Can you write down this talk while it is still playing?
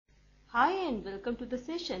Hi and welcome to the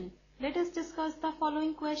session. Let us discuss the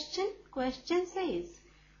following question. Question says,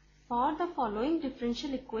 for the following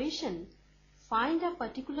differential equation, find a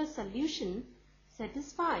particular solution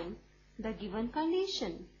satisfying the given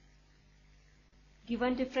condition.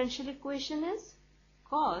 Given differential equation is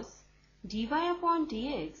cos dy upon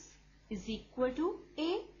dx is equal to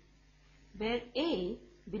a, where a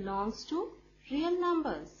belongs to real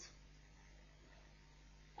numbers.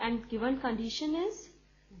 And given condition is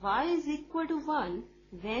y is equal to 1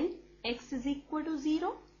 when x is equal to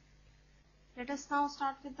 0. Let us now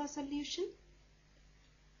start with the solution.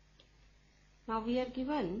 Now we are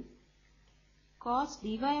given cos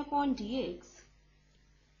dy upon dx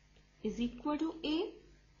is equal to a,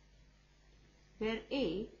 where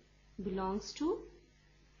a belongs to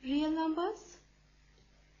real numbers,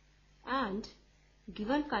 and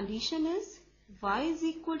given condition is y is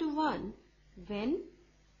equal to 1 when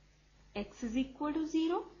x is equal to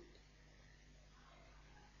 0.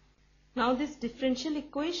 Now this differential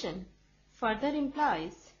equation further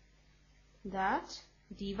implies that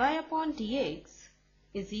dy upon dx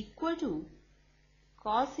is equal to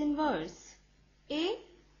cos inverse a.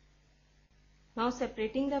 Now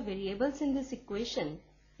separating the variables in this equation,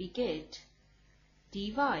 we get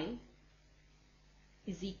dy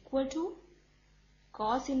is equal to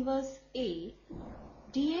cos inverse a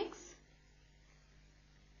dx.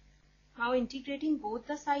 Now integrating both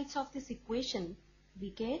the sides of this equation,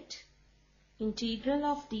 we get integral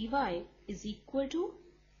of dy is equal to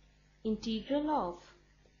integral of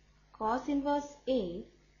cos inverse a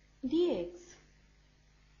dx.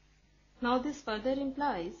 Now this further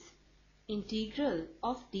implies integral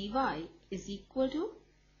of dy is equal to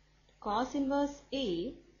cos inverse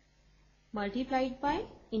a multiplied by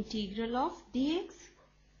integral of dx.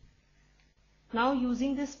 Now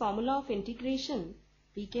using this formula of integration,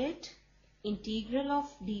 we get integral of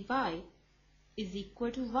dy is equal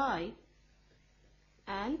to y,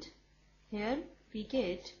 and here we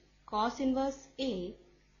get cos inverse a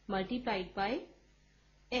multiplied by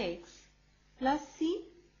x plus c,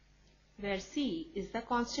 where c is the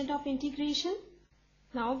constant of integration.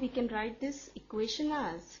 Now we can write this equation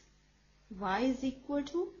as y is equal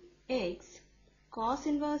to x cos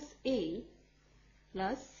inverse a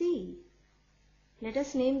plus c. Let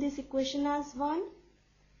us name this equation as 1.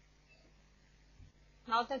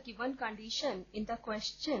 Now the given condition in the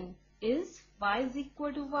question is y is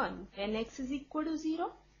equal to 1 when x is equal to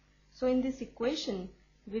 0. So in this equation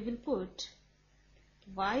we will put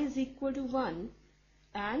y is equal to 1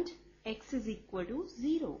 and x is equal to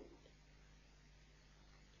 0.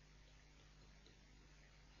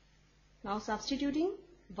 Now substituting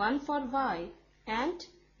 1 for y and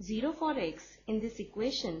 0 for x in this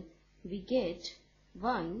equation, we get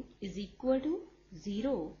 1 is equal to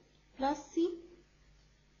 0 plus c.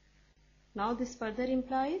 Now this further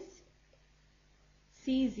implies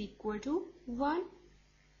c is equal to 1.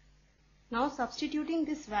 Now substituting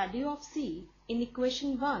this value of c in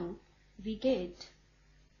equation 1, we get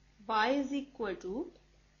y is equal to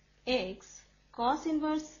x cos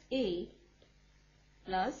inverse a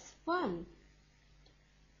plus 1.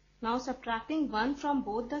 Now subtracting 1 from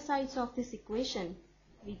both the sides of this equation,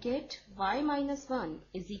 we get y minus 1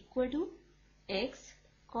 is equal to x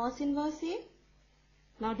cos inverse a.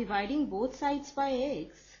 Now dividing both sides by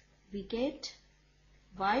x, we get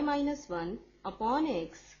y minus 1 upon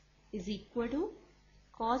x is equal to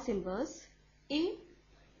cos inverse a.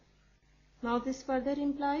 Now this further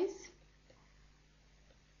implies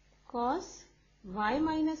cos y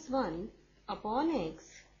minus 1 upon x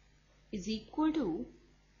is equal to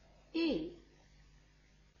a.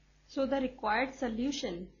 So the required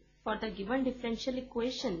solution for the given differential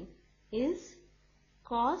equation is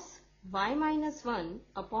cos y minus 1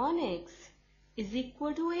 upon x is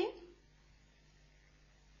equal to a.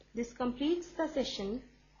 This completes the session.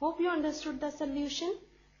 Hope you understood the solution.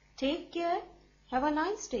 Take care. Have a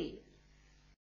nice day.